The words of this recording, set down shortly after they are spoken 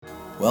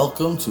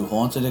Welcome to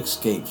Haunted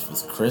Escapes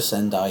with Chris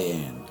and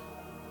Diane.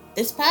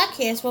 This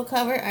podcast will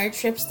cover our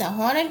trips to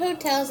haunted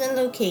hotels and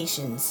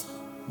locations.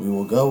 We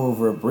will go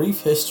over a brief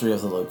history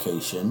of the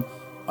location,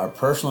 our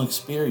personal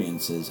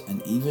experiences,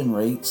 and even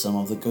rate some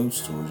of the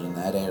ghost tours in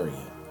that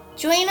area.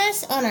 Join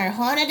us on our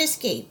haunted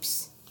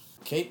escapes.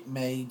 Cape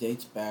May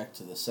dates back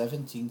to the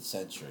 17th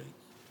century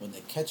when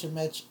the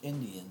Ketchumech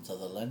Indians of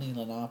the Lenni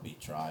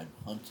Lenape tribe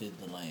hunted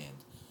the land.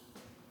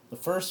 The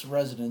first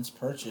residents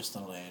purchased the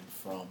land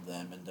from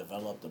them and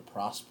developed a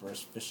prosperous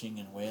fishing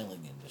and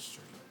whaling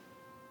industry.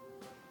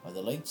 By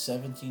the late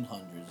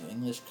 1700s,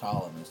 English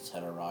colonists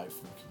had arrived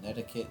from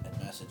Connecticut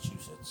and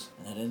Massachusetts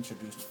and had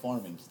introduced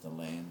farming to the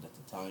land at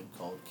the time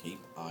called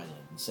Cape Island.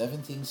 In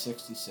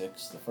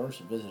 1766, the first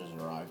visitors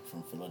arrived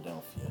from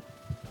Philadelphia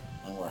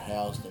and were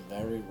housed in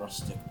very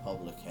rustic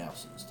public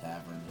houses,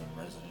 taverns, and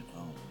resident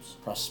homes.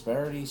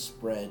 Prosperity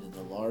spread, and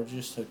the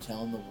largest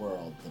hotel in the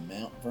world, the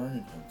Mount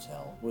Vernon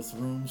Hotel, with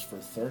rooms for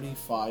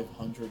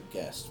 3,500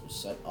 guests, was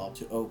set up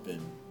to open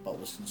but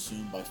was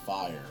consumed by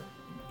fire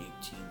in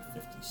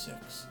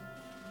 1856.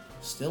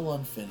 Still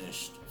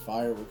unfinished,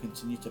 fire would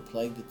continue to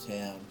plague the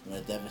town when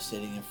a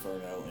devastating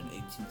inferno in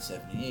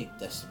 1878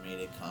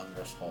 decimated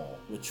Congress Hall,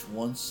 which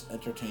once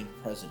entertained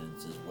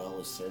presidents as well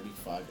as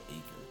 35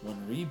 acres.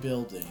 When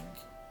rebuilding,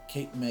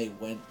 Cape May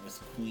went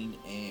with Queen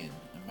Anne,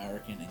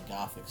 American and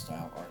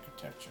Gothic-style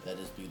architecture that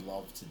is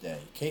beloved today.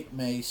 Cape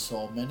May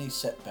saw many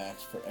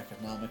setbacks for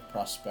economic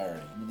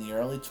prosperity. In the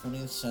early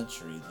 20th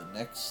century, the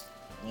next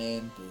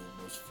land boom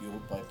was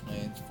fueled by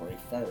plans for a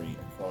ferry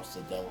across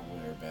the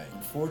Delaware Bay.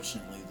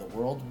 Unfortunately, the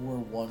World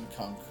War I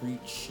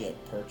concrete ship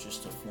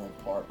purchased to form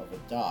part of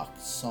a dock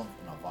sunk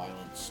in a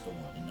violent storm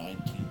in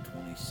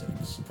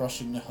 1926,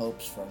 crushing the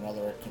hopes for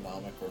another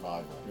economic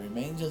revival. The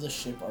remains of the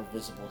ship are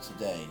visible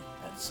today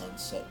at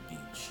Sunset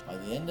Beach. By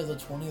the end of the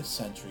 20th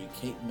century,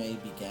 Cape May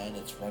began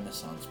its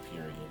Renaissance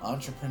period.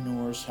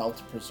 Entrepreneurs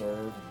helped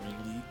preserve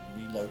and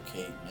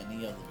relocate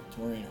many of the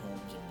Victorian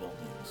homes and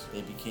buildings.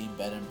 They became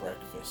bed and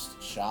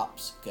breakfast,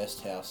 shops,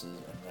 guest houses,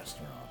 and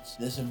restaurants.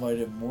 This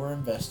invited more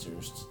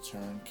investors to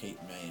turn Cape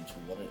May into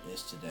what it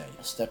is today,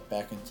 a step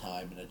back in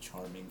time in a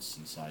charming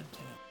seaside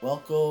town.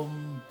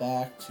 Welcome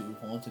back to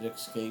Haunted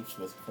Escapes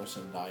with Chris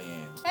and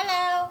Diane.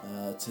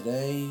 Hello!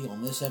 Today,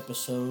 on this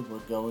episode, we're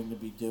going to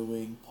be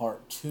doing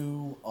part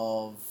 2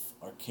 of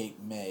our Cape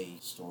May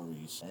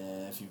stories.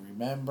 And if you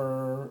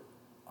remember,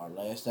 our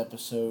last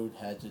episode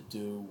had to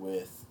do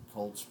with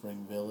Cold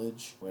Spring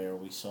Village, where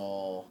we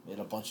had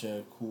a bunch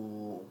of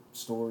cool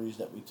stories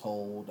that we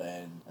told,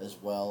 and as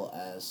well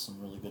as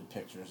some really good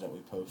pictures that we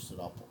posted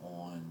up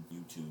on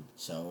YouTube.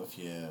 So if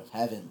you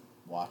haven't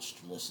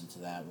watched or listened to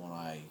that one,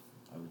 I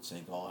would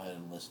say go ahead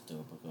and listen to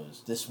it,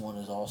 because this one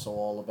is also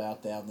all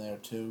about down there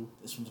too.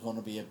 This one's going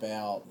to be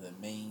about the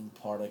main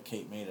part of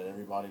Cape May that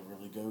everybody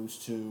really goes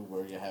to,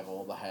 where you have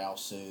all the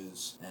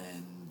houses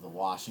and the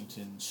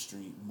Washington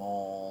Street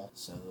Mall.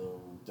 So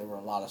there were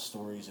a lot of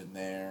stories in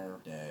there.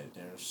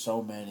 There's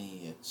so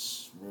many,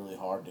 it's really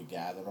hard to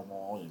gather them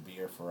all. You'd be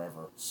here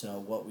forever. So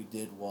what we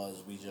did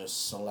was we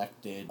just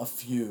selected a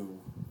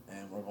few,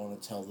 and we're going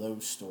to tell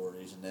those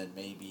stories, and then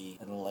maybe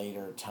at a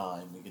later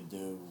time we can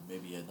do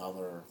maybe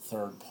another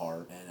third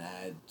part and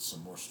add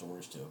some more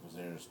stories to it,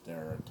 because there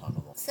are a ton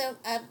of them. So,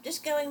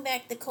 just going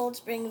back to Cold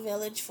Spring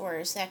Village for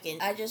a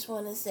second, I just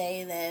want to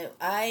say that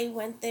I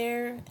went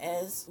there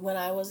when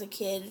I was a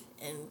kid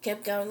and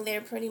kept going there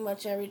pretty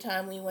much every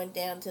time we went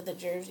down to the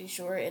Jersey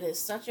Shore. It is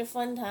such a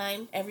fun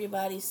time.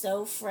 Everybody's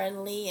so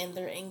friendly and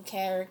they're in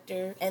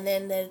character. And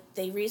then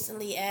they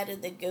recently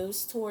added the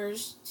ghost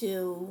tours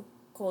to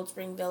Cold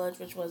Spring Village,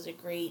 which was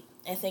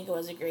I think it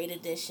was a great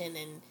addition,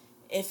 and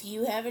if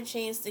you have a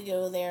chance to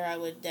go there, I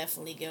would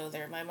definitely go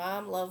there. My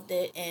mom loved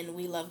it, and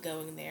we love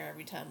going there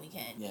every time we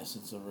can. Yes,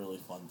 it's a really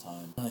fun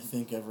time. I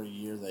think every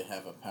year they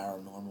have a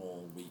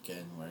paranormal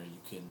weekend where you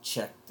can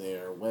check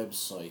their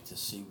website to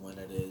see when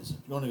it is. If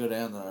you want to go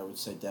down there, I would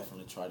say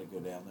definitely try to go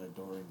down there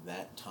during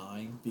that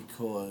time,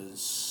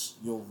 because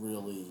you'll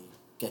really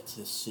get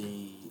to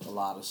see a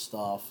lot of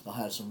stuff. They'll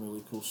have some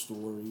really cool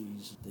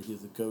stories. They do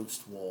the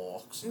ghost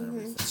walks and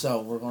everything.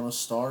 So we're going to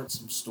start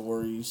some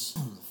stories.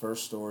 The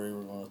first story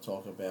we're going to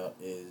talk about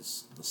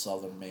is the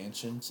Southern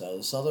Mansion. So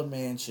the Southern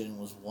Mansion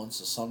was once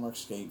a summer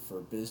escape for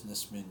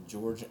businessman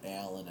George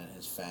Allen and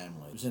his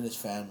family. He was in his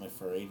family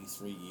for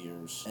 83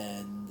 years,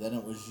 and then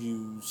it was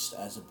used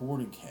as a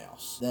boarding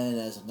house. Then,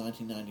 as of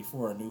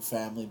 1994, a new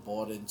family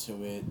bought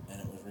into it, and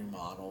it was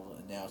remodeled,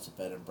 and now it's a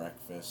bed and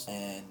breakfast.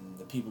 And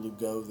the people who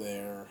go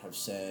there have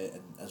said,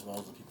 and as well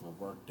as the people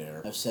who work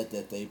there, have said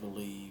that they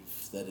believe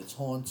that it's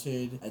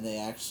haunted, and they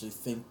actually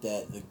think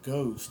that the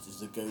ghost is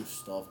the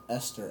ghost of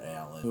Esther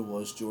Allen, who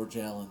was George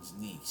Allen's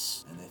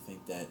niece, and they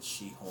think that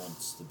she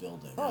haunts the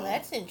building. Oh,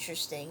 that's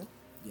interesting.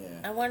 Yeah.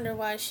 I wonder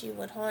why she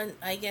would haunt.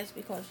 I guess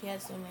because she had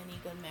so many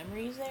good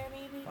memories there,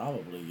 maybe?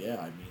 Probably,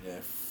 yeah. I mean,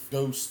 if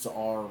ghosts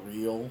are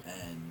real,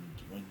 and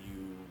when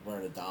you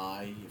were to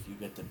die, if you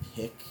get to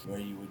pick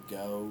where you would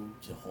go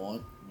to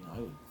haunt, I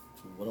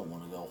wouldn't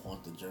want to go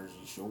haunt the Jersey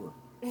Shore.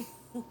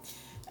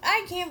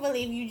 I can't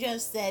believe you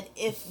just said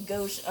if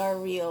ghosts are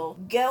real.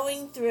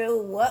 Going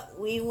through what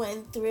we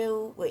went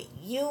through, what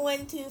you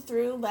went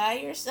through by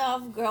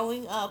yourself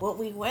growing up, what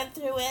we went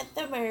through at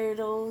the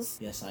Myrtles.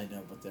 Yes, I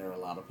know, but there are a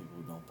lot of people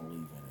who don't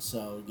believe in it.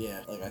 So,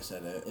 yeah, like I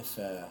said, if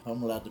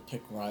I'm allowed to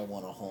pick where I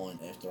want to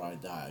haunt after I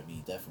die, I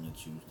mean, definitely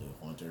choose to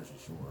haunt Jersey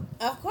Shore.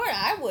 Of course,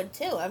 I would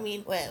too. I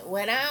mean,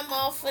 when I'm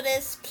off of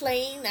this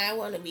plane, I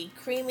want to be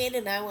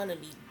cremated. I want to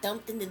be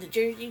dumped into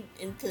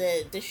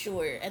the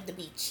shore at the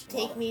beach.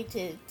 Take me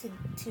to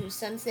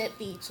Sunset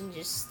Beach and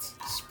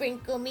just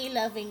sprinkle me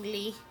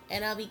lovingly,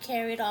 and I'll be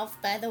carried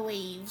off by the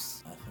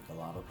waves. I think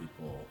a lot of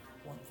people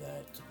want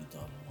that to be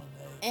done one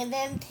day. And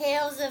then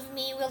tales of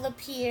me will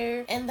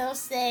appear, and they'll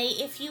say,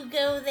 if you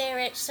go there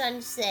at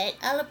sunset,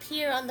 I'll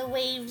appear on the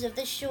waves of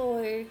the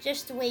shore,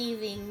 just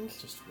waving.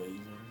 Just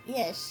waving?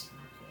 Yes.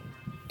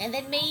 Okay. And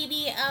then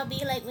maybe I'll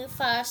be like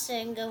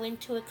Mufasa and go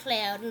into a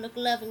cloud and look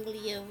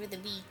lovingly over the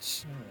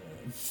beach.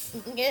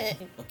 Okay,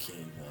 then.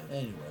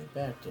 Anyway,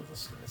 back to the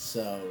story.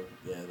 So,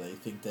 yeah, they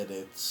think that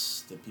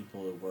it's the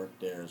people who work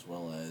there as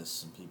well as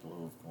some people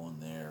who have gone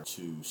there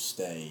to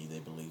stay. They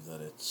believe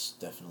that it's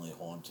definitely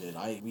haunted.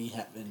 We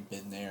haven't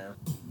been there,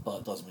 but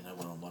it doesn't mean I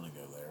wouldn't want to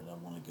go there. I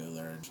want to go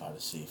there and try to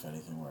see if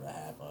anything were to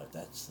happen. But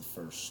that's the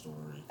first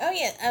story. Oh,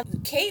 yeah.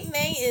 Cape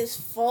May is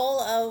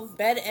full of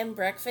bed and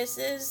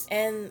breakfasts,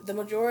 and the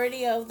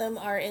majority of them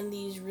are in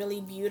these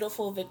really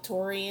beautiful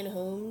Victorian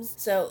homes.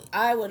 So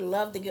I would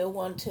love to go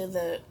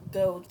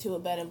to a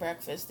bed and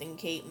breakfast in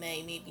Cape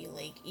May, maybe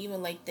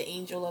even the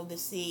Angel of the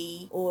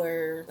Sea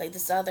or like the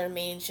Southern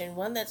Mansion,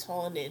 one that's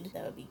haunted.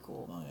 That would be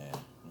cool. Oh yeah,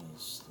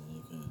 yes, then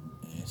you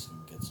can ask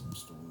and get some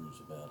stories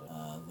about it.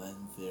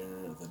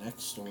 The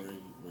next story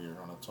we're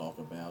going to talk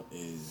about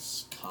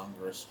is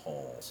Congress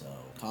Hall. So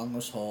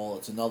Congress Hall,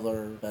 it's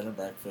another bed and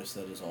breakfast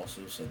that is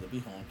also said to be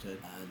haunted.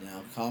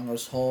 Now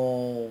Congress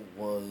Hall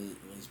was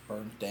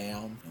burnt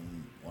down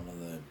in one of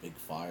the big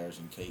fires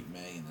in Cape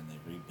May, and then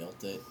they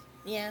rebuilt it.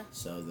 Yeah.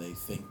 So they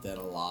think that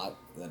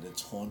that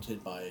it's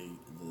haunted by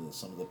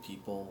some of the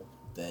people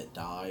that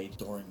died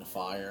during the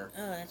fire.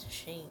 Oh, that's a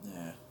shame.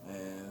 Yeah,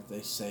 and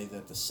they say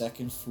that the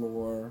second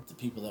floor, the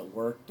people that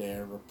work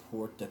there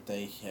report that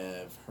they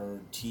have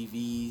heard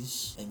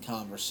TVs and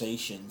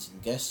conversations in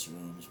guest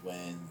rooms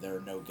when there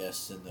are no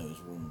guests in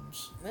those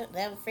rooms.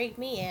 That would freak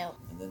me out.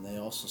 And then they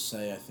also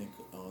say, I think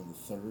on the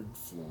third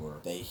floor,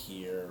 they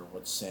hear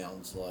what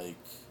sounds like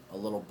a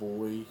little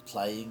boy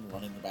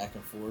running back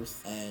and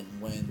forth, and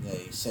when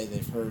they say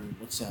they've heard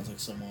what sounds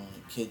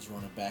like kids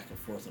running back and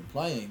forth and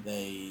playing,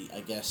 I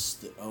guess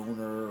the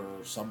owner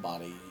or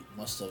somebody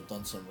must have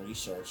done some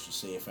research to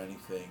see if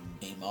anything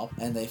came up,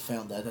 and they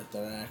found out that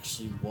there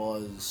actually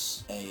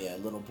was a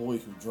little boy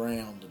who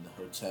drowned in the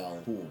hotel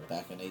pool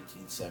back in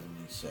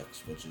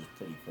 1876, which is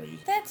pretty crazy.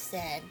 That's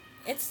sad.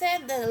 It's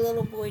sad that a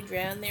little boy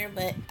drowned there,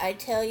 but I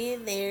tell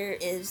you, there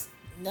is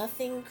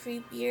nothing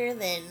creepier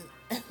than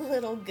a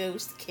little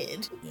ghost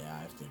kid. Yeah, I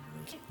have to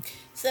agree.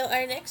 So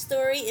our next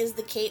story is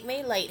the Cape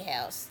May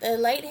Lighthouse. The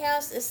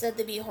lighthouse is said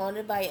to be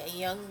haunted by a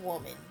young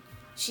woman.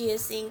 She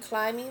is seen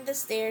climbing the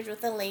stairs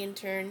with a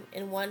lantern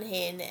in one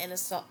hand and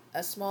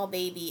a small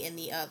baby in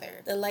the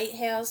other. The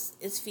lighthouse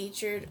is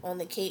featured on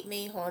the Cape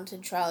May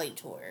Haunted Trolley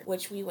Tour,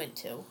 which we went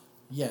to.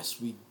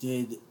 Yes, we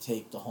did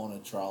take the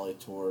haunted trolley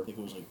tour. I think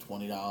it was like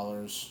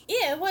 $20.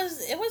 Yeah, it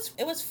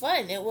was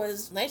fun. It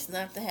was nice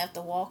not to have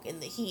to walk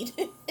in the heat.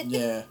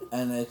 Yeah,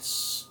 and I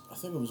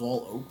think it was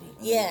all open.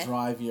 And yeah. They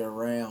drive you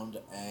around,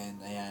 and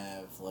they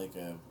have like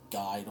a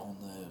guide on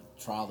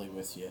the trolley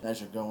with you. As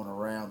you're going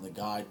around, the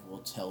guide will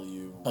tell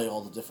you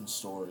all the different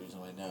stories.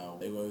 And I know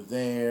they go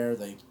there,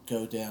 they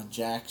go down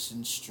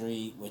Jackson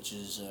Street, which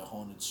is a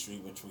haunted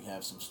street, which we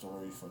have some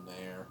stories from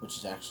there, which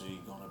is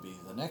actually going to be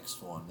the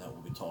next one that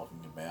we'll be talking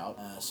about.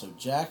 So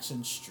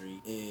Jackson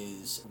Street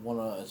is one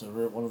of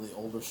the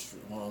old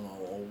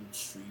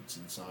streets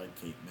inside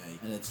Cape May,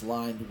 and it's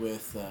lined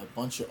with a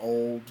bunch of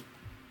old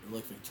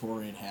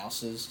Victorian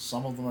houses.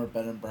 Some of them are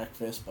bed and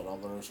breakfast, but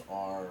others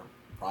are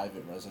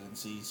private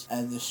residencies.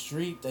 And the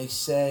street, they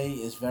say,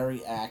 is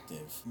very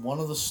active. One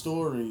of the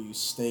stories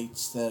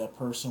states that a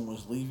person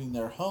was leaving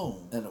their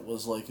home, and it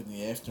was in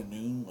the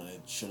afternoon when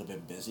it should have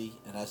been busy,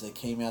 and as they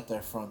came out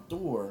their front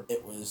door,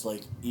 it was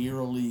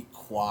eerily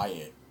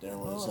quiet. There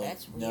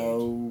was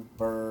no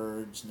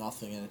birds,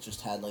 nothing, and it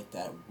just had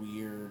that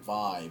weird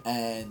vibe.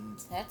 And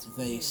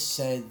they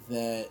said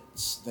that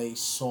they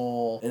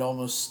saw, it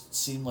almost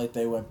seemed like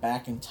they went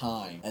back in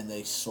time, and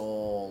they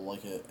saw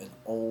an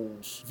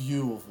old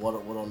view of what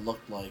it would have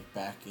looked like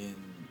back in,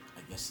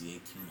 I guess, the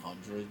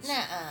 1800s.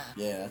 Nuh-uh.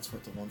 Yeah, that's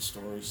what the one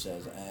story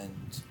says.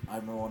 And I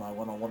remember when I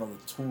went on one of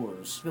the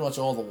tours, pretty much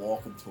all the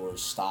walking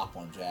tours stop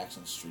on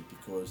Jackson Street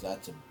because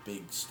that's a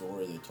big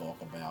story they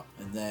talk about.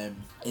 And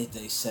then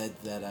they said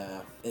that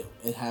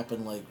it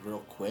happened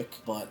real quick,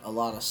 but a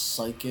lot of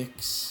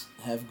psychics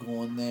have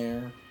gone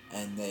there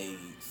and they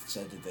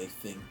said that they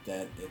think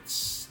that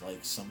it's like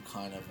some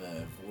kind of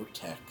a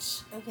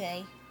vortex.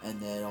 Okay. And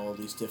then all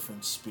these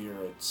different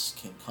spirits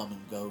can come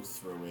and go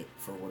through it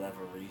for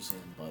whatever reason,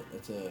 but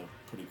it's a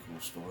pretty cool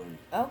story.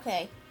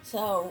 Okay.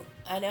 So,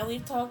 I know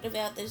we've talked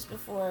about this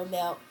before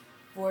about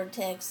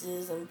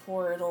vortexes and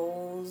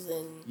portals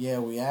and... Yeah,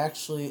 we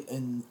actually,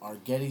 in our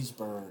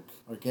Gettysburg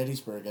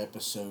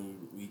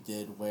episode we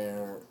did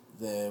where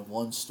the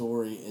one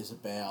story is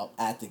about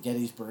at the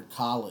Gettysburg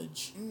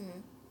College,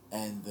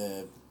 and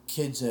the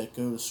kids that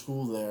go to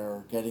school there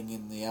are getting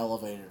in the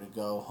elevator to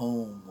go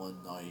home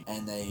one night,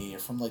 and they are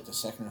from like the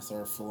second or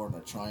third floor and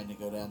they're trying to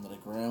go down to the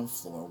ground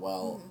floor.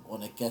 Well,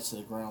 when it gets to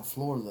the ground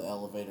floor, the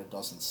elevator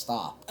doesn't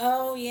stop.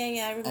 Oh,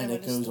 yeah, I remember. And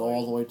it goes story.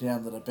 all the way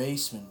down to the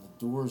basement,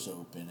 the doors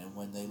open, and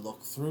when they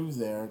look through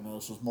there, and there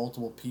was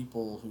multiple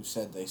people who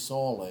said they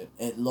saw it,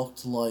 it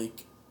looked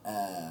like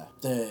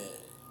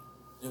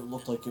it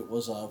looked like it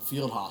was a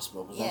field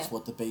hospital, because that's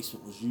what the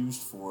basement was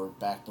used for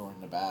back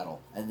during the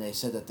battle. And they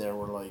said that there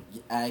were like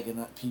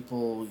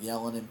people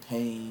yelling in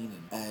pain,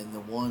 and the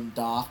one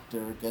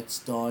doctor gets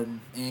done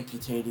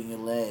amputating a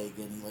leg,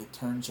 and he like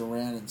turns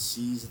around and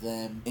sees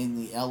them in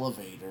the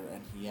elevator,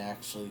 and he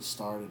actually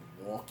started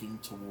walking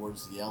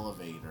towards the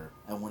elevator.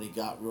 And when he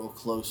got real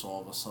close,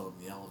 all of a sudden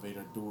the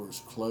elevator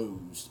doors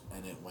closed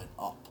and it went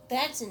up.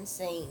 That's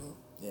insane.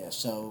 Yeah,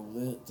 so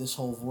this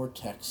whole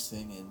vortex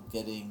thing and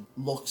getting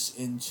looks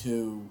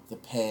into the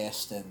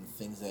past and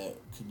things that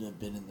could have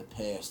been in the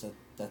past,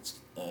 that's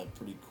a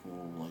pretty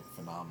cool like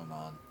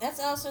phenomenon. That's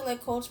also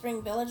like Cold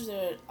Spring Village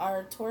that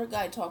our tour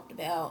guide talked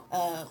about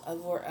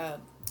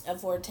a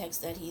vortex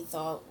that he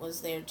thought was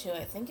there too.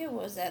 I think it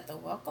was at the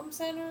Welcome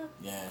Center.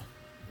 Yeah.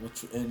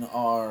 Which in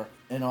our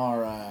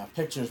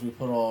pictures we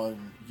put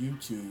on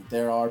YouTube,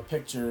 there are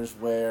pictures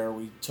where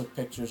we took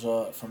pictures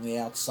from the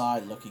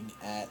outside looking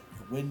at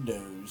the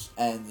windows,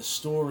 and the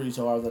stories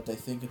are that they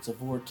think it's a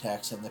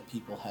vortex and that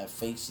people have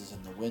faces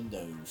in the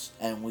windows,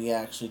 and we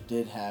actually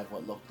did have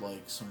what looked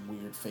like some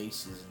weird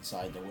faces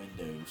inside the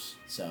windows.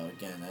 So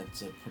again,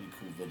 that's a pretty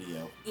cool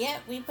video. Yeah,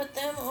 we put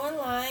them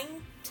online.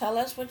 Tell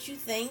us what you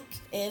think.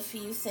 If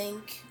you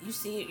think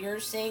you're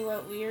seeing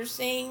what we're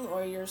seeing,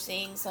 or you're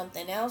seeing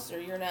something else, or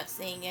you're not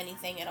seeing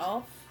anything at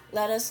all,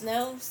 let us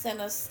know. Send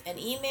us an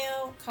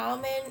email,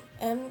 comment,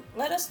 and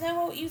let us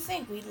know what you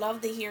think. We'd love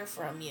to hear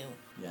from you.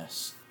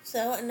 Yes.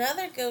 So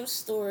another ghost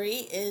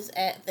story is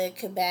at the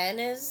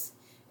Cabanas.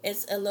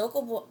 It's a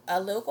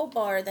local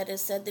bar that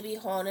is said to be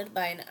haunted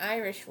by an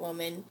Irish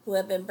woman who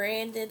had been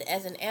branded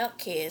as an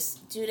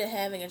outcast due to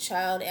having a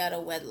child out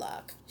of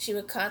wedlock. She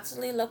would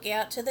constantly look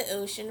out to the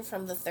ocean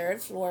from the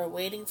third floor,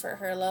 waiting for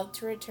her love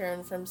to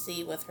return from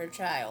sea with her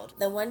child.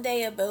 Then one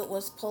day a boat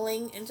was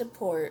pulling into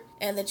port,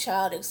 and the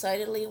child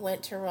excitedly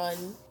went to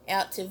run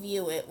out to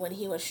view it when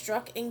he was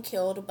struck and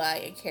killed by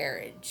a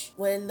carriage.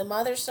 When the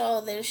mother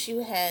saw this, she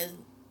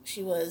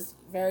was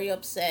very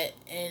upset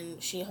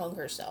and she hung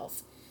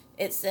herself.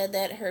 It said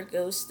that her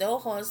ghost still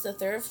haunts the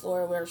third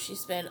floor where she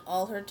spent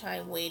all her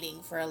time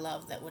waiting for a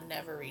love that would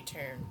never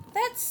return.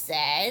 That's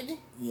sad.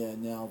 Yeah,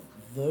 now,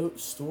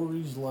 those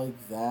stories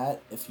like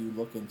that, if you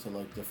look into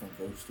like different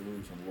ghost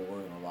stories and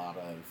lore in a lot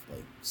of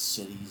like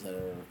cities that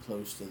are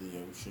close to the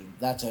ocean,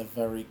 that's a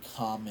very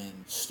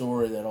common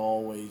story that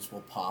always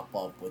will pop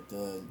up with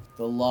the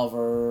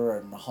lover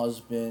and the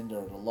husband,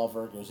 or the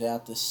lover goes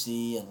out to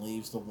sea and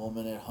leaves the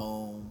woman at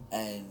home,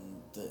 and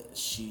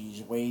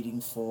she's waiting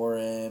for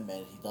him,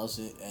 and he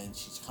doesn't, and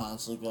she's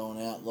constantly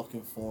going out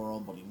looking for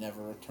him, but he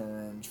never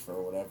returns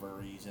for whatever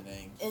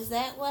reasoning. Is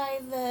that why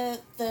the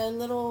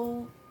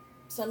little,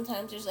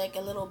 sometimes there's like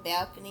a little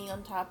balcony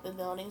on top of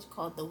buildings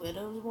called the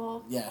Widow's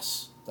Walk?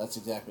 Yes, that's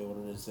exactly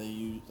what it is.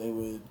 They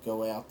would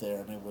go out there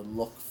and they would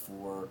look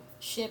for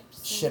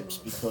ships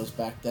because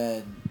back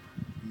then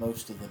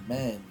most of the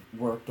men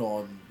worked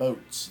on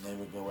boats, and they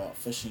would go out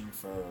fishing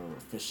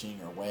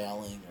or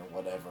whaling or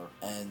whatever,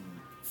 and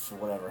for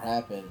whatever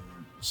happened,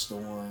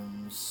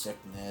 storms,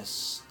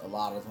 sickness, a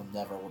lot of them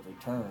never would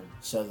return.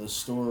 So the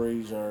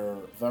stories are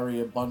very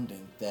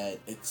abundant that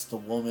it's the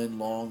woman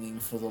longing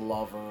for the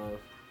lover,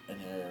 and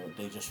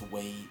they just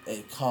wait.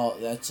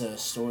 That's a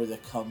story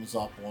that comes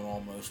up on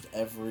almost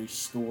every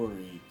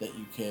story that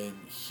you can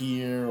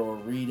hear or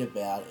read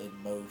about in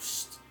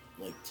most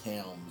like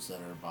towns that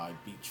are by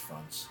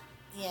beachfronts.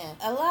 Yeah,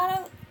 a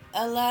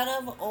lot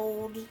of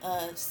old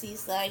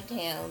seaside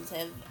towns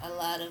have a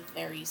lot of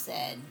very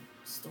sad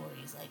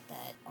stories like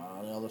that.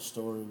 The other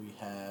story we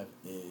have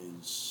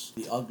is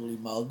the Ugly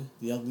Mug.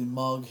 The Ugly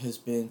Mug has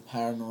been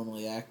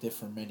paranormally active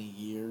for many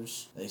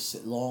years. They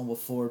said long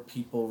before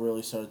people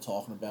really started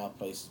talking about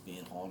places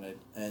being haunted.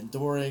 And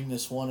during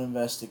this one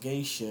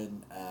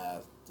investigation,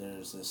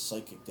 there's this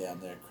psychic down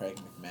there, Craig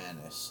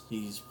McManus.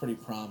 He's pretty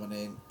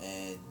prominent,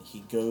 and he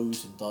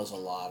goes and does a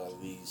lot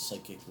of these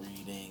psychic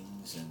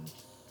readings and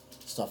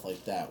stuff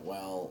like that.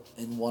 Well,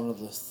 in one of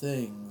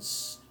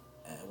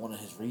one of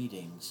his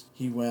readings,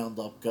 he wound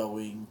up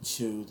going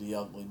to the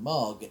Ugly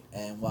Mug,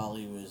 and while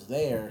he was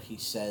there, he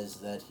says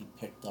that he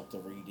picked up the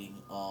reading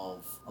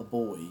of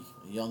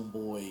a young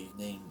boy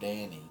named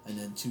Danny, and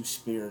then two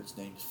spirits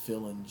named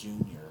Phil and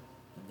Junior,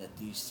 and that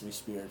these three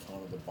spirits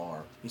haunted the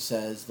bar. He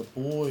says the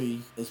boy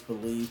is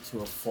believed to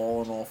have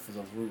fallen off of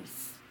the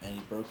roof, and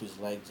he broke his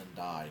legs and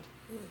died.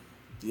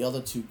 The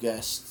other two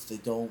guests, they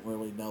don't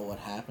really know what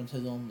happened to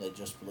them. They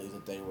just believe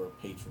that they were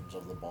patrons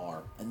of the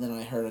bar. And then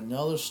I heard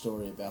another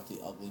story about the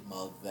Ugly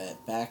Mug,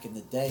 that back in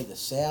the day, the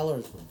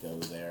sailors would go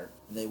there,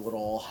 and they would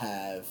all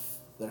have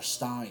their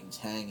steins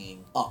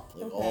hanging up.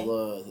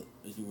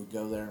 Like you would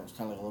go there, and it was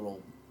kind of like a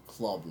little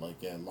club,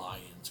 like a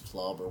Lions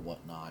Club or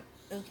whatnot.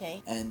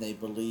 Okay. And they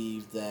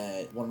believed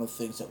that one of the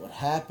things that would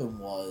happen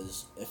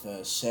was if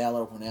a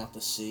sailor went out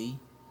to sea,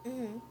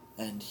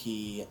 and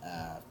he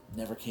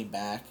never came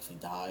back, if he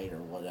died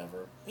or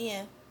whatever.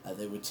 Yeah.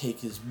 They would take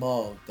his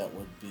mug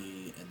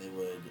and they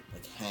would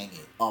like hang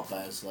it up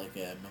as like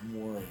a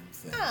memoriam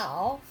thing.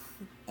 Oh.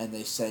 And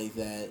they say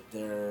that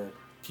there are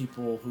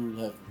people who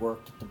have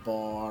worked at the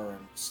bar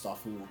and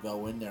stuff who will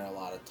go in there a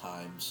lot of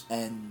times,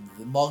 and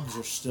the mugs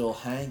are still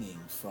hanging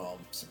from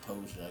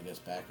supposedly, I guess,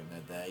 back in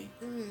the day.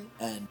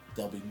 And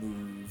they'll be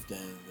moved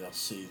and they'll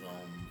see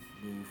them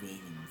moving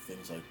and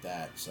things like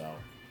that. So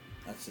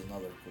that's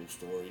another cool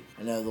story.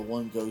 I know the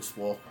one ghost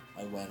walk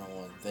I went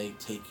on, they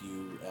take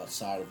you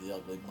outside of the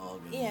Ugly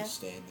Mug and you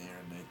stand there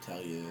and they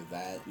tell you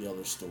the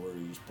other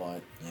stories.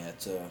 But yeah,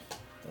 that's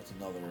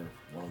another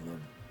one of the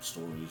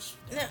stories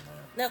down there.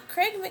 Now,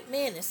 Craig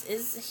McManus,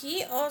 is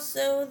he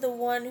also the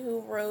one who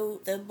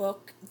wrote the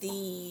book,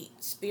 The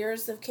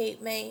Spirits of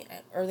Cape May,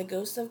 or The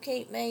Ghosts of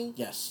Cape May?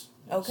 Yes.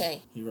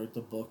 Okay. He wrote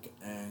the book,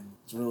 and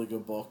it's a really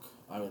good book.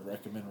 I would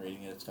recommend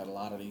reading it. It's got a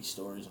lot of these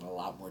stories and a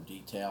lot more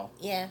detail.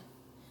 Yeah.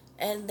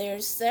 And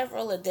there's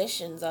several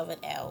editions of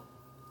it out.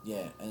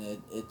 Yeah,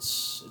 and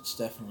it's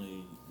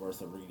definitely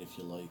worth a read if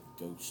you like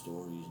ghost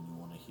stories and you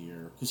want to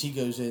hear. Because he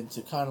goes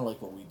into kind of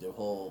like what we do.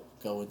 He'll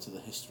go into the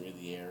history of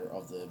the air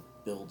of the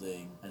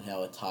building and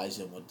how it ties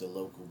in with the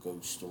local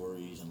ghost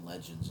stories and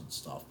legends and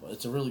stuff. But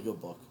it's a really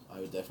good book. I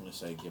would definitely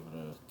say give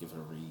it a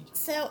read.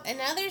 So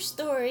another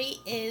story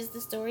is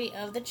the story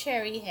of the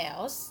Cherry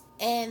House.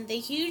 And the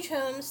huge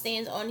home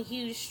stands on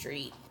Hughes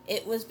Street.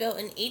 It was built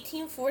in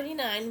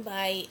 1849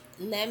 by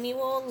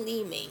Lemuel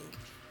Leeming,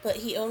 but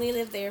he only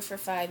lived there for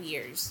 5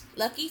 years.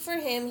 Lucky for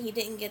him, he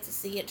didn't get to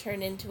see it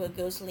turn into a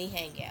ghostly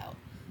hangout.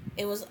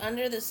 It was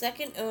under the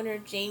second owner,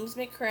 James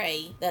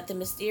McCrae, that the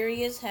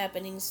mysterious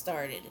happenings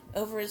started.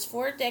 Over his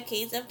 4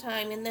 decades of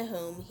time in the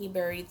home, he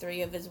buried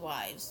 3 of his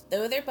wives.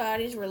 Though their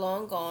bodies were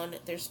long gone,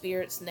 their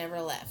spirits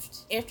never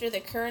left. After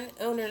the current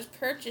owners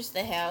purchased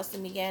the house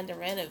and began to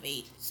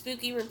renovate,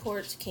 spooky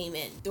reports came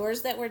in.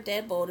 Doors that were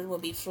deadbolted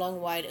would be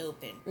flung wide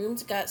open.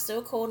 Rooms got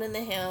so cold in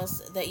the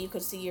house that you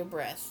could see your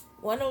breath.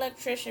 One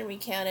electrician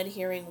recounted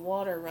hearing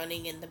water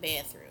running in the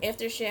bathroom.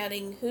 After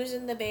shouting, "Who's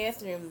in the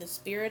bathroom?" the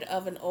spirit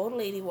of an old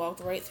lady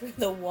walked right through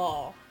the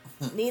wall.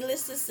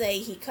 Needless to say,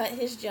 he cut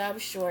his job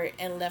short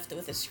and left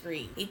with a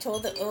scream. He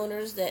told the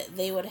owners that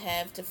they would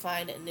have to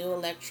find a new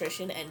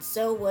electrician, and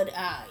so would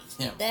I.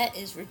 Yeah. That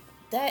is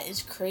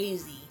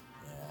crazy.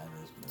 Yeah,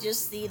 that is.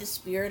 Just see the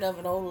spirit of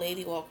an old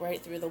lady walk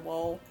right through the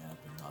wall.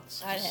 That'd be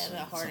nuts. I'd have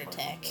a heart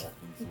attack.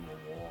 Walking through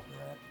a wall.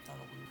 Yeah, that'd be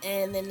kind of weird.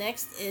 And the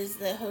next is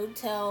the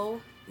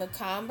Hotel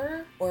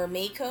Macomber or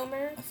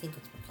Maycomber. I think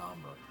it's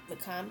Macomber.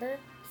 Macomber?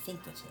 I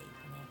think that's how you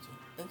pronounce it.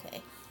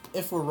 Okay.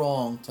 If we're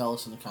wrong, tell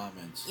us in the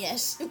comments.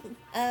 Yes.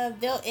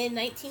 Built in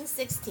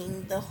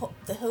 1916, the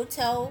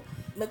Hotel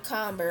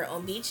Macomber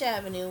on Beach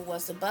Avenue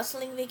was a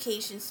bustling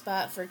vacation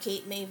spot for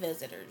Cape May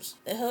visitors.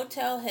 The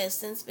hotel has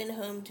since been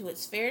home to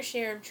its fair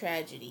share of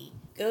tragedy.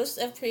 Ghosts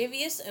of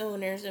previous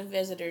owners and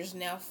visitors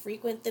now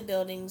frequent the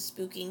building,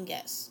 spooking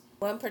guests.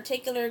 One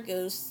particular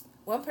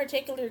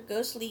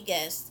ghostly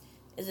guest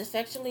is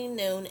affectionately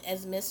known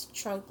as Miss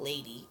Trunk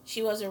Lady.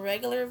 She was a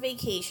regular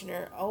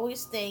vacationer, always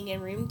staying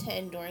in room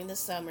 10 during the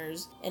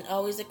summers and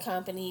always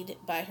accompanied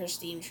by her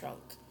steam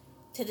trunk.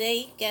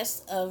 Today,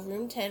 guests of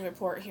room 10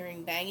 report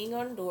hearing banging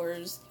on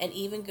doors and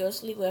even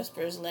ghostly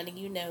whispers letting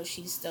you know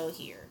she's still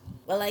here.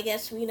 Well, I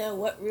guess we know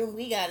what room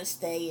we gotta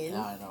stay in.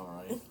 Yeah, I know,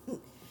 right?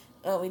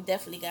 Oh, we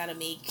definitely gotta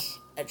make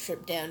a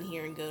trip down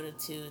here and go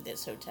to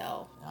this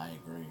hotel. I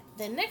agree.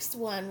 The next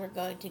one we're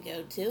going to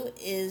go to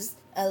is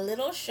a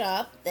little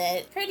shop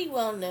that's pretty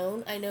well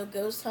known. I know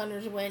ghost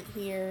hunters went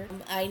here.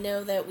 I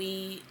know that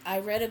I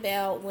read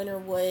about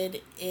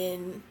Winterwood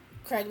in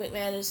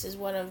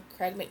one of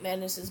Craig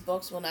McManus's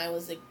books when I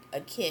was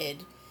a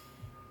kid.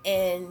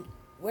 And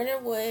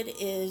Winterwood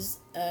is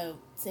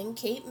it's in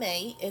Cape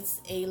May. It's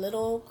a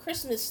little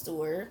Christmas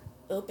store,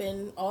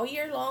 open all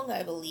year long,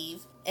 I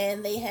believe.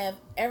 And they have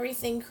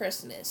everything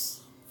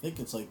Christmas. I think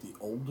it's like the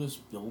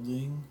oldest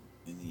building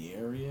in the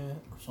area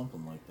or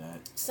something like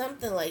that.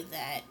 Something like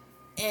that.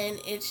 And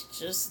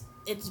it's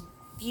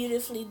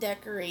beautifully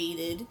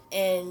decorated.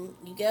 And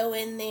you go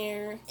in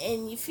there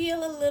and you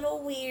feel a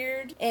little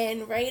weird.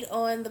 And right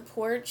on the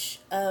porch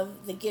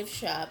of the gift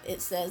shop,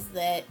 it says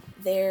that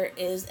there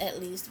is at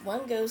least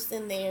one ghost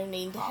in there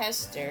named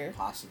Hester.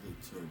 Possibly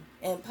two.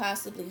 And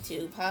possibly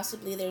two.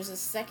 Possibly there's a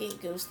second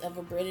ghost of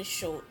a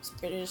British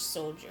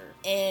soldier.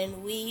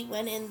 And we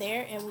went in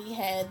there and we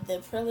had the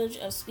privilege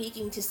of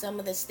speaking to some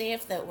of the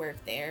staff that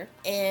worked there.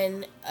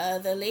 And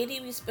the lady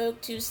we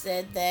spoke to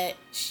said that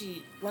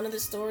one of the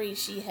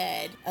stories she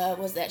had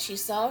was that she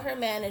saw her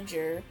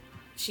manager.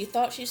 She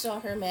thought she saw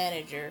her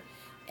manager,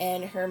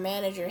 and her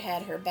manager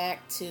had her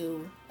back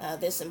to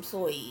this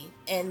employee.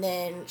 And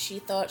then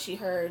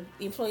the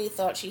employee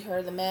thought she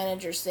heard the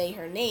manager say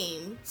her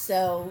name.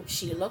 So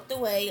she looked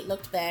away,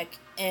 looked back,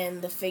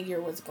 and the figure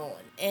was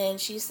gone. And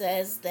she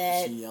says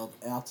that she yelled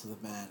out to the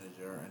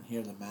manager, and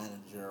here the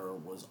manager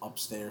was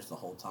upstairs the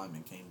whole time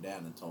and came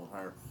down and told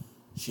her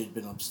she'd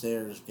been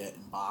upstairs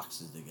getting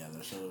boxes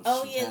together. So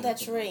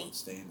that's right.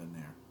 Standing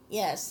there.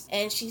 Yes,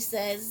 and she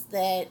says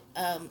that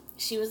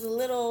she was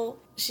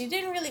she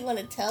didn't really want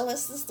to tell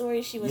us the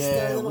story. She was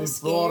still a little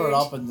scared. Yeah, we brought it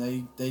up,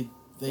 and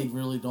they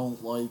really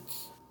don't like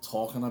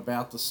talking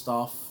about the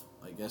stuff.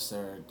 I guess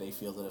they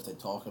feel that if they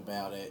talk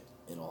about it,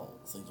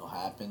 things will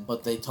happen.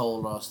 But they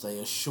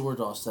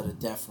assured us that it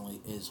definitely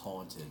is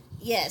haunted.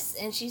 Yes,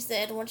 and she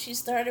said when she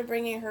started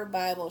bringing her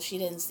Bible, she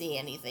didn't see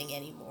anything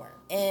anymore.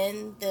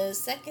 And the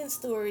second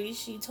story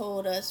she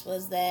told us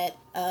was that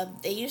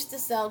they used to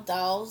sell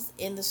dolls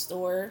in the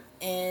store,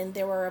 and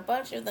there were a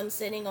bunch of them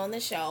sitting on the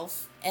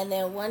shelf. And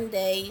then one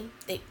day,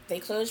 they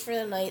closed for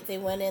the night, they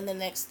went in the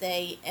next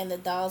day, and the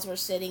dolls were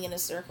sitting in a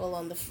circle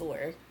on the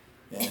floor.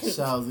 Yeah,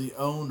 so the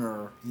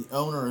owner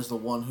is the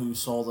one who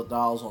saw the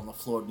dolls on the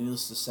floor.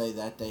 Needless to say,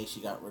 that day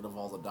she got rid of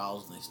all the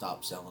dolls and they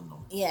stopped selling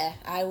them. Yeah,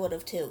 I would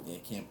have too. Yeah,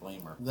 can't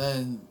blame her.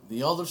 Then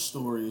the other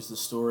story is the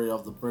story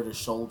of the British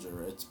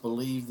soldier. It's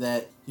believed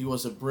that he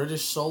was a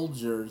British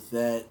soldier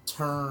that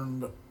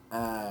turned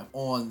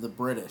on the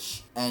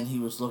British, and he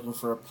was looking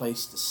for a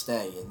place to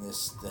stay, and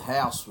the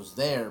house was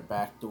there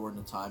back during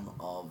the time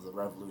of the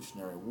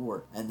Revolutionary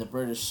War. And the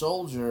British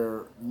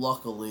soldier,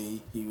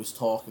 luckily, he was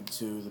talking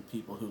to the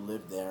people who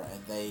lived there,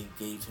 and they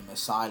gave him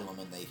asylum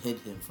and they hid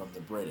him from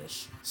the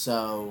British.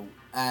 So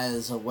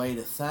as a way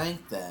to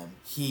thank them,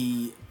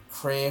 he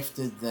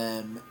crafted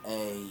them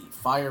a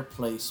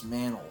fireplace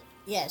mantle.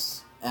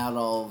 Yes. Out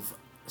of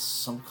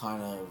some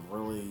kind of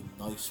really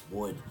nice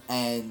wood,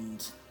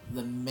 and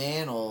the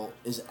mantle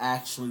is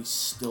actually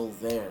still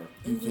there.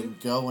 You can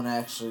go and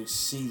actually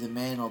see the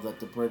mantle that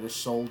the British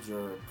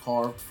soldier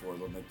carved for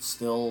them. It's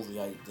still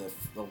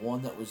the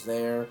one that was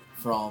there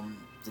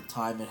from the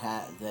time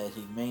that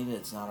he made it.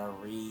 It's not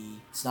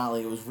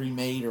like it was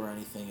remade or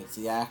anything. It's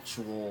the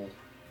actual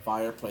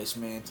fireplace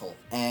mantle.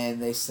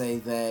 And they say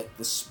that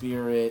the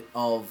spirit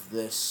of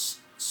this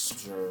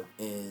soldier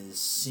is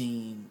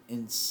seen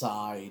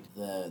inside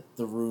the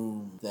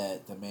room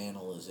that the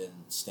mantle is in,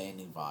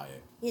 standing by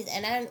it. Yes,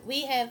 and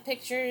we have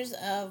pictures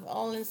of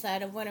all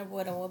inside of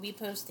Winterwood, and we'll be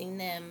posting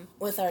them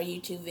with our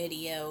YouTube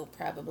video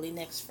probably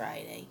next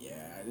Friday.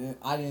 Yeah,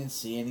 I didn't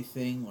see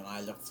anything when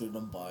I looked through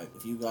them, but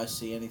if you guys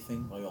see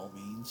anything, by all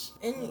means,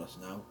 let us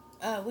know.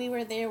 We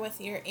were there with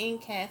your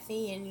Aunt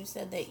Kathy, and you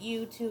said that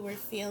you two were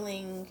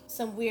feeling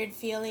some weird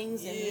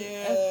feelings in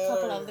a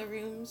couple of the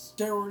rooms.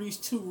 There were these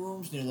two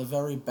rooms near the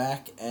very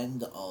back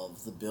end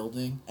of the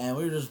building, and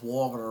we were just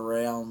walking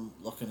around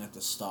looking at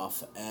the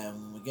stuff,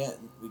 and we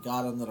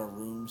got into the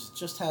rooms. It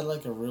just had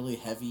like a really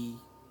heavy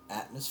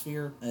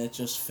atmosphere, and it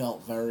just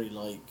felt very it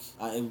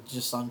was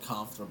just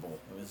uncomfortable.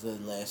 It was the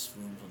last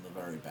rooms on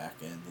the very back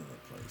end of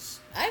the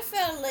place. I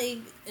felt like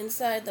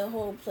inside the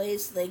whole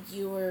place, like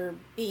you were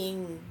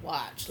being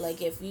watched.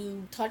 Like if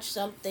you touched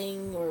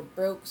something or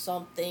broke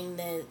something,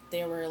 that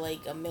there were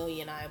like a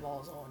million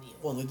eyeballs on you.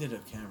 Well, they did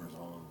have cameras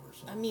all over.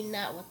 So. I mean,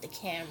 not with the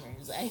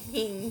cameras. I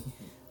mean,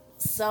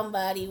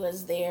 somebody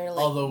was there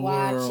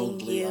watching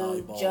you,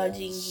 eyeballs.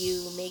 Judging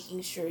you,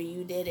 making sure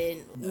you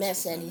didn't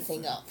mess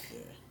anything up. Yeah.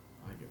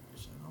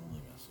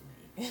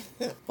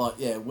 But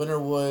yeah,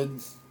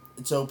 Winterwood,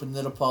 it's open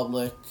to the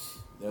public.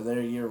 They're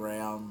there year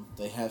round.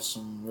 They have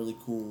some really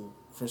cool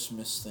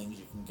Christmas things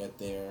you can get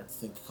there. I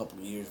think a couple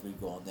of years we've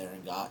gone there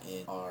and got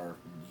in our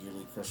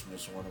yearly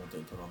Christmas ornament they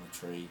put on the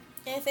tree.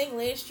 Yeah, I think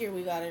last year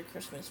we got a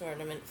Christmas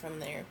ornament from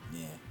there.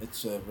 Yeah,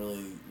 it's a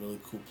really, really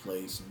cool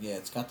place. And yeah,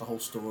 it's got the whole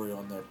story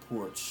on their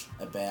porch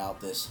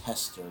about this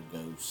Hester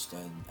ghost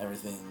and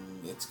everything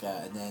it's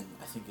got. And then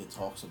I think it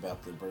talks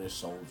about the British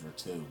soldier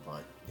too.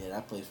 But yeah,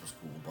 that place was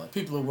cool. But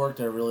people who worked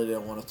there really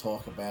didn't want to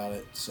talk about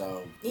it.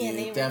 So yeah,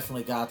 they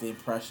definitely got the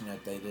impression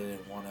that they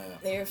didn't want to.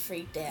 They were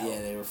freaked out.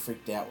 Yeah, they were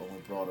freaked out when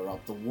we brought it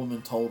up. The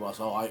woman told us,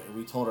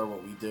 we told her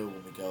what we do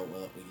when we go.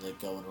 We like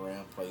going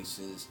around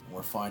places. And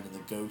we're finding the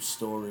ghost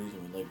stories.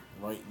 And we like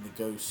writing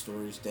the ghost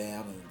stories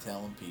down and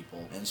telling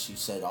people. And she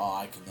said,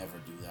 I can never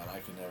do that. I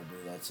can never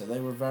do that. So they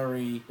were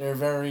very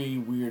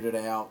weirded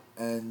out.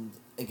 And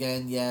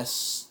again,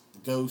 yes,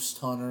 ghost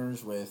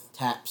hunters with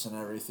taps and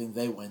everything,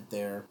 they went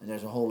there, and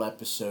there's a whole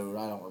episode,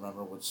 I don't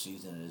remember what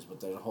season it is, but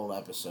there's a whole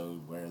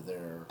episode where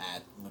they're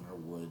at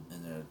Winterwood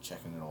and they're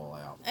checking it all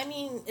out. I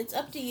mean, it's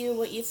up to you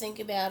what you think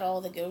about all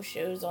the ghost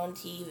shows on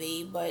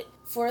TV, but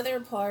for their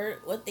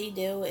part, what they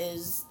do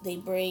is they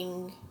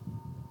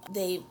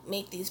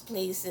make these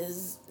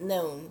places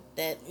known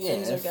that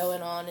things are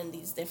going on in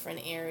these different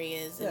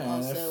areas, and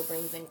also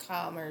brings in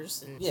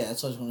commerce. And yeah,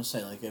 that's what I was going to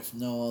say. Like, if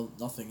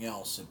nothing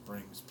else, it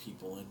brings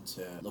people in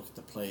to look at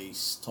the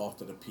place, talk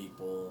to the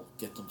people,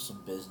 get them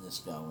some business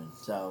going.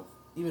 So,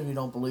 even if you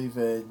don't believe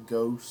in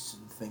ghosts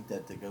and think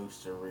that the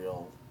ghosts are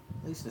real,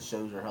 at least the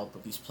shows are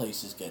helping these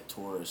places get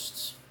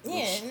tourists.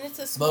 Yeah, and it's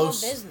a small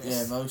business.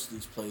 Yeah, most of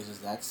these places,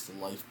 that's the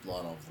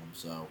lifeblood of them.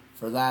 So,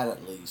 for that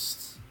at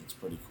least, it's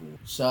pretty cool.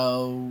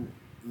 So,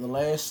 the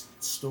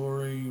last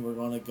story we're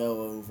going to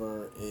go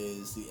over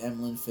is the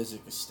Emlyn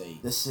Physic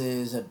Estate. This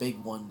is a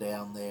big one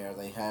down there.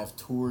 They have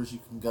tours you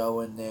can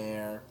go in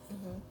there.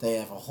 Mm-hmm. They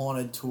have a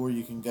haunted tour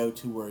you can go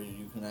to where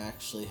you can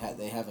actually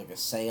they have like a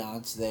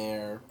seance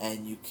there,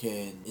 and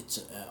it's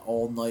an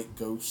all-night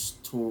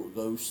ghost tour,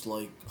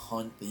 ghost-like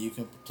hunt that you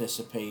can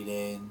participate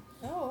in.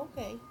 Oh,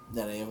 okay.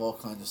 Yeah, they have all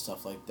kinds of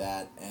stuff like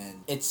that,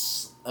 and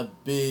it's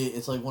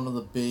like one of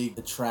the big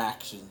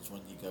attractions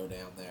when you go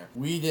down there.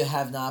 We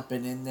have not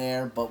been in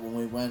there, but when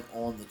we went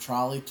on the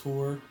trolley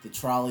tour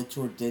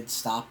did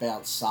stop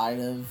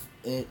outside of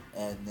it,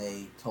 and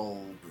they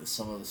told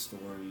some of the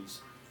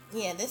stories.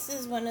 Yeah, this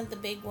is one of the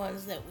big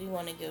ones that we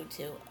want to go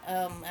to.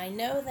 I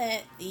know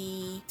that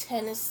the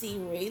Tennessee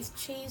Wraith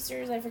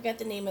Chasers, I forget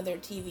the name of their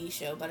TV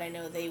show, but I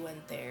know they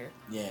went there.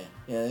 Yeah,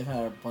 they've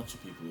had a bunch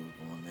of people who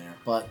have gone there.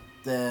 But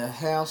the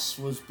house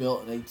was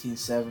built in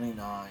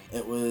 1879.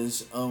 It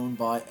was owned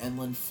by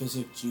Emlyn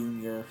Physic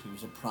Jr. He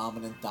was a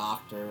prominent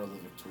doctor of the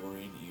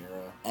Victorian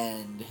era,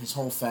 and his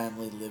whole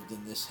family lived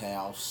in this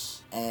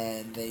house,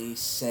 and they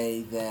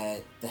say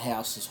that the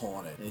house is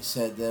haunted. They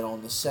said that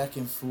on the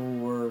second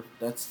floor,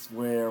 that's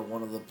where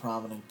one of the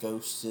prominent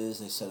ghosts is.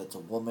 They said it's a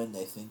woman.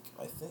 They think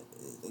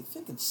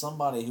it's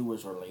somebody who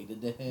was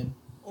related to him.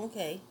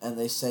 Okay. And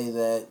they say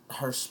that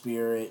her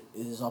spirit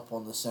is up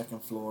on the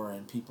second floor,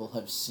 and people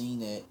have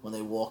seen it. When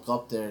they walk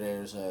up there,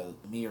 there's a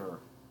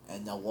mirror,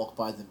 and they'll walk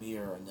by the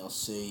mirror and they'll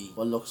see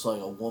what looks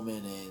like a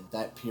woman in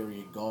that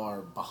period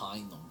garb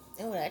behind them.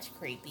 Oh, that's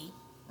creepy.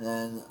 And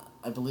then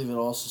I believe it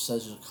also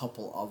says there's a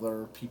couple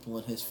other people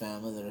in his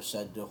family that are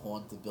said to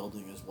haunt the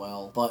building as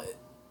well. But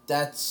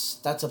that's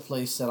a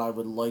place that I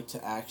would like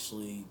to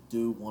actually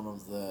do one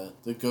of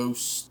the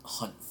ghost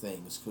hunt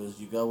things, because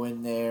you go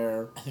in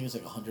there, I think it's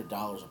like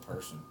 $100 a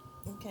person.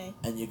 Okay.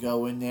 And you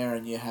go in there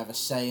and you have a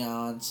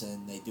seance,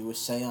 and they do a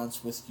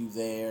seance with you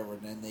there,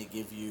 and then they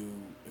give you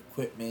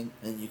equipment,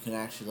 and you can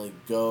actually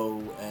like go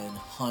and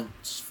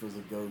hunt for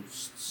the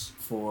ghosts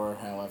for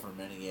however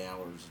many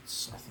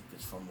hours. I think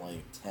it's from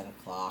like 10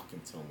 o'clock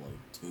until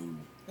like 2.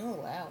 Oh,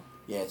 wow.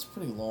 Yeah, it's a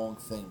pretty long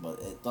thing, but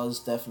it does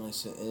definitely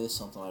say it is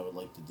something I would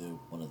like to do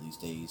one of these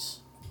days.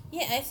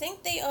 Yeah, I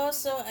think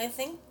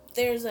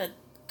there's a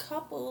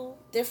couple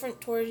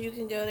different tours you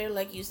can go there,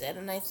 like you said,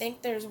 and I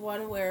think there's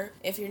one where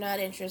if you're not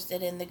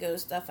interested in the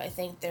ghost stuff, I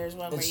think there's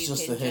one where you can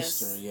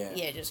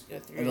just go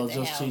through. It'll the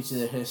just house. teach you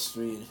the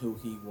history and who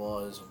he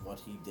was and what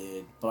he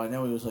did. But I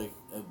know he was like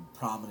a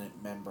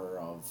prominent member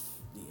of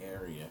the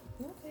area.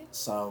 Okay.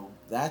 So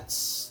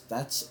that's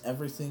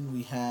everything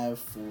we have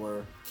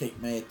for Cape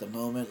May at the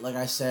moment. Like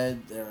I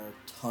said, there are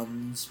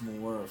tons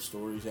more of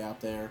stories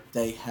out there.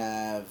 They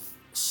have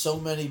so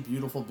many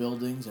beautiful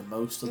buildings, and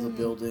most of the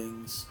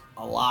buildings,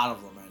 a lot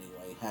of them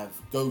anyway, have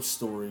ghost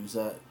stories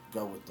that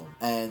go with them.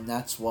 And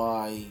that's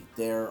why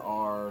there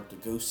are the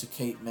Ghosts of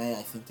Cape May.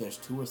 I think there's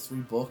 2 or 3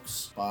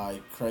 books by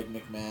Craig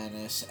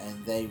McManus,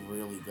 and they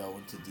really go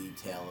into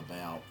detail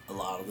about a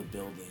lot of the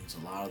buildings,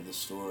 a lot of the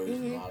stories,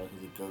 a lot of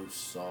who the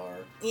ghosts are.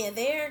 Yeah,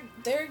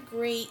 they're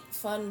great,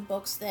 fun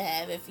books to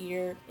have if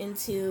you're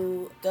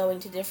into going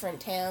to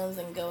different towns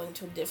and going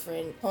to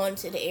different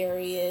haunted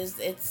areas.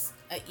 It's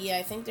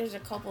I think there's a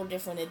couple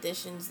different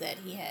editions that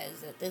he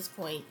has at this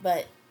point,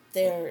 but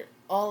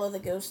all of the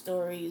ghost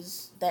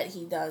stories that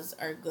he does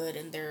are good,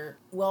 and they're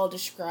well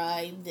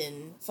described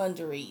and fun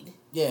to read.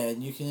 Yeah,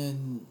 and you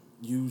can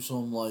use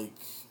them like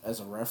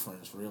as a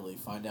reference, really.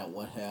 Find out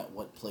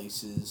what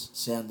places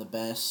sound the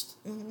best.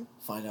 Mm-hmm.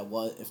 Find out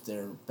if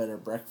they're better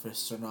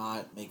breakfasts or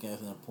not. Make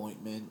an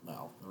appointment,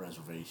 a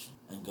reservation,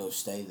 and go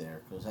stay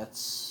there, because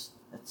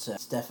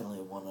it's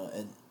definitely one of.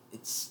 And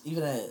it's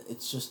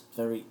just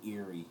very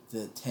eerie.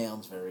 The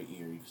town's very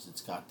eerie because it's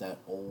got that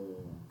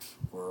old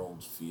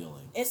world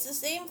feeling. It's the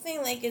same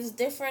thing, like it's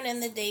different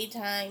in the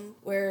daytime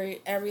where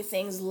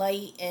everything's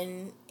light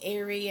and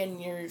airy and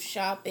you're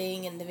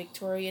shopping in the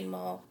Victorian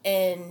Mall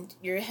and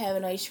you're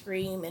having ice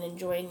cream and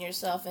enjoying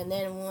yourself, and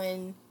then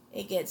when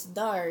it gets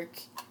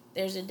dark,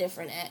 there's a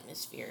different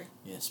atmosphere.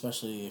 Yeah,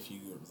 especially if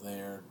you're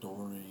there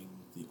during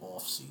the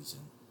off season.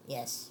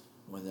 Yes.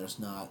 When there's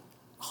not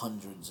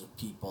hundreds of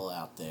people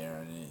out there,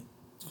 and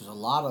because a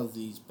lot of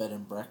these bed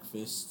and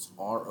breakfasts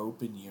are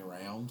open year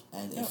round,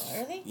 and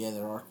Are they? yeah,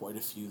 there are quite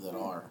a few that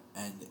are.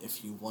 And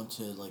if you want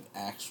to like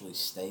actually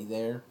stay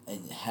there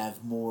and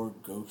have more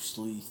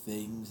ghostly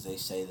things, they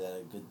say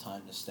that a good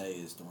time to stay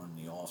is during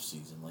the off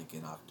season, like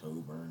in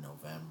October,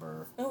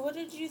 November. And what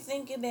did you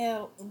think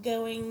about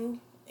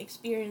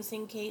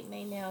experiencing Cape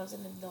May now as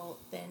an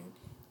adult than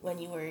when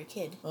you were a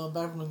kid? Well,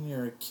 back when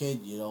you're a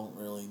kid, you don't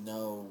really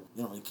know,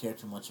 you don't really care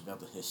too much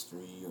about the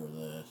history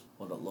or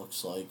what it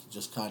looks like. You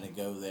just kind of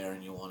go there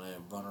and you want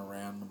to run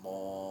around the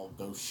mall,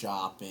 go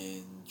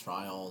shopping,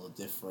 try all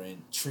the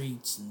different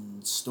treats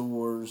and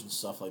stores and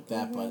stuff like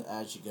that. But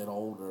as you get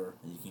older,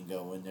 you can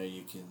go in there,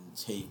 you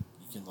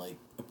can like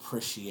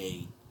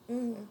appreciate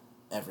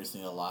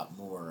everything a lot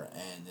more,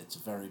 and it's a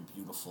very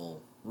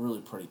beautiful, really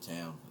pretty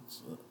town.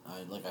 It's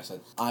like I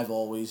said, I've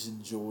always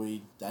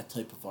enjoyed that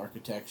type of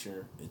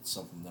architecture. It's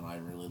something that I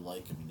really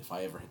like. I mean, if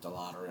I ever hit the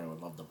lottery, I would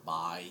love to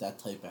buy that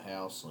type of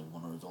house, like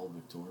one of those old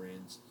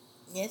Victorians.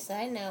 Yes,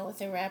 I know,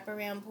 with a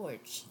wraparound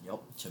porch.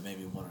 Yep. So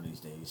maybe one of these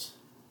days,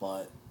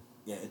 but.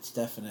 Yeah, it's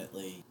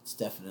definitely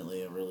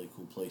a really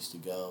cool place to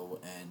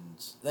go,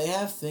 and they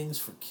have things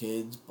for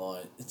kids,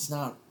 but it's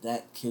not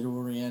that kid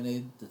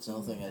oriented. That's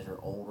another thing. As you're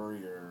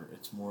older,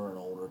 it's more an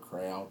older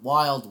crowd.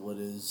 Wildwood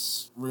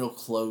is real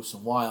close,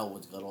 and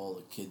Wildwood's got all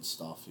the kid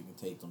stuff. You can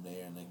take them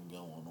there, and they can go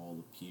on all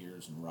the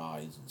piers and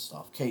rides and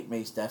stuff. Cape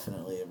May's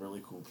definitely a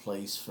really cool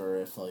place for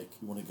if like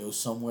you want to go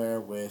somewhere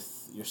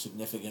with your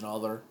significant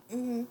other.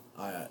 Mm-hmm.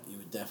 You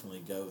would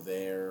definitely go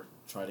there.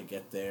 Try to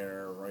get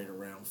there right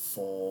around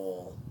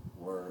fall,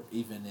 or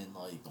even in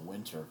like the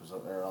winter, because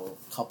there are a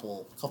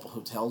couple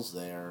hotels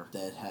there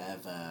that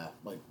have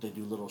like they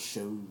do little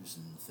shows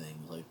and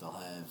things. Like they'll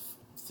have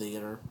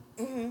theater.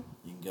 Mm-hmm.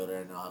 You can go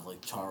there and they'll have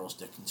like Charles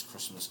Dickens'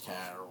 Christmas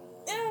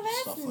Carol. Oh,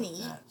 that's stuff neat.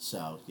 like that.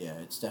 So yeah,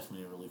 it's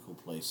definitely a really cool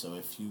place. So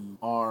if you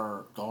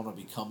are gonna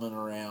be coming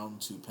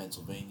around to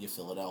Pennsylvania,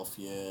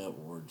 Philadelphia,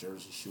 or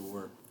Jersey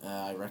Shore,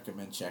 I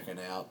recommend checking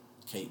out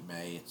Cape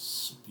May.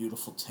 It's a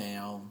beautiful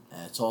town.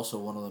 It's also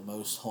one of the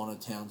most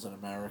haunted towns in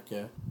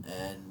America.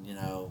 And, you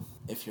know,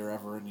 if you're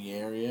ever in the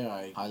area,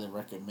 I highly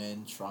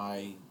recommend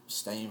try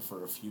staying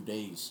for a few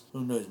days.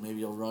 Who knows, maybe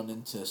you'll run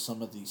into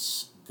some of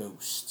these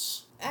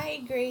ghosts. I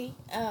agree.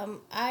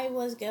 I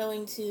was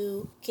going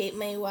to Cape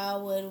May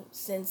Wildwood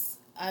since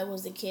I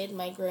was a kid.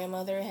 My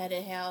grandmother had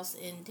a house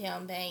in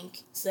Town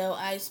Bank, so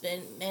I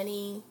spent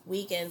many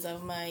weekends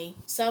of my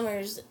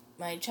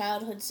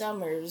childhood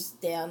summers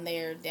down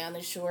there, down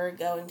the shore,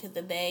 going to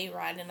the bay,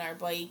 riding our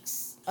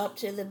bikes up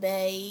to the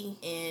bay,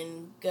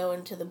 and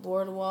going to the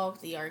boardwalk,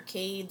 the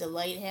arcade, the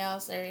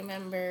lighthouse. I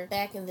remember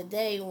back in the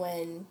day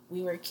when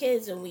we were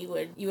kids and you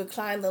would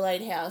climb the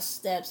lighthouse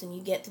steps and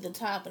you get to the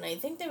top, and I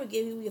think they would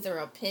give you either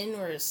a pin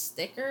or a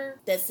sticker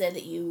that said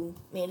that you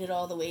made it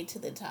all the way to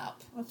the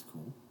top. That's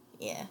cool.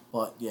 Yeah.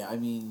 But yeah, I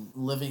mean,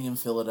 living in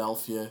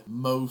Philadelphia,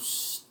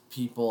 most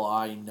people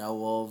I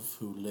know of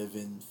who live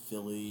in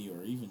Philly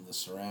or even the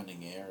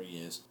surrounding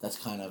areas, that's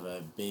kind of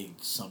a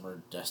big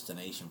summer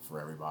destination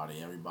for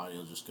everybody. Everybody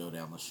will just go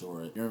down the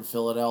shore. If you're in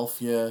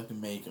Philadelphia, you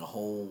can make a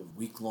whole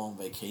week-long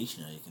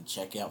vacation. You can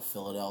check out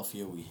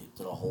Philadelphia. We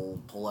did a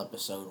whole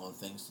episode on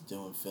things to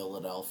do in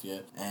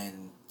Philadelphia,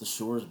 and the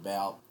shore is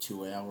about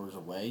 2 hours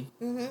away.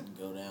 Mm-hmm. You can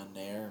go down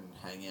there and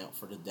hang out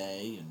for the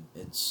day, and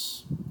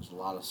there's a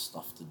lot of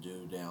stuff to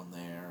do down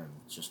there, and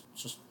just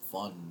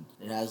fun.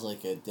 It has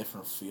like a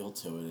different feel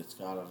to it.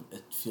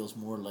 It feels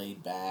more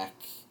laid back,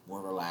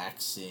 more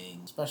relaxing.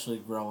 Especially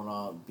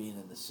being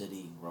in the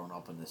city, growing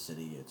up in the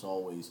city, it's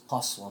always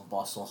hustle and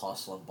bustle.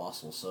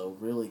 So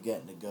really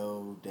getting to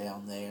go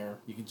down there,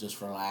 you can just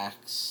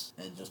relax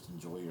and just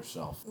enjoy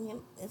yourself.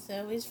 Yep, it's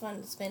always fun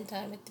to spend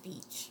time at the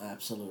beach.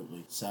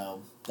 Absolutely.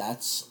 So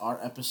that's our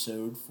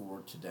episode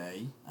for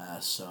today.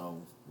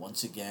 So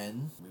once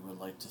again, we would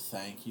like to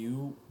thank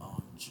you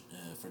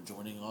for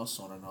joining us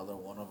on another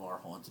one of our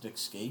haunted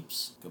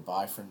escapes.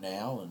 Goodbye for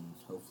now, and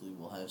hopefully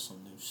we'll have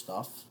some new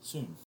stuff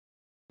soon.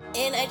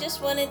 And I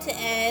just wanted to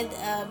add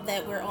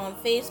that we're on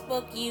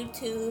Facebook,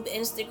 YouTube,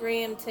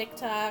 Instagram,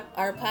 TikTok.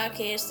 Our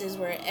podcast is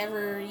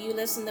wherever you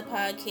listen to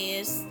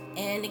podcasts.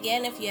 And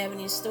again, if you have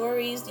any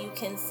stories, you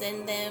can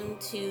send them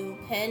to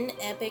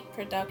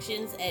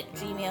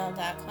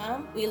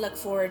penepicproductions@gmail.com. We look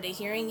forward to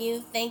hearing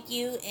you. Thank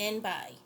you, and bye.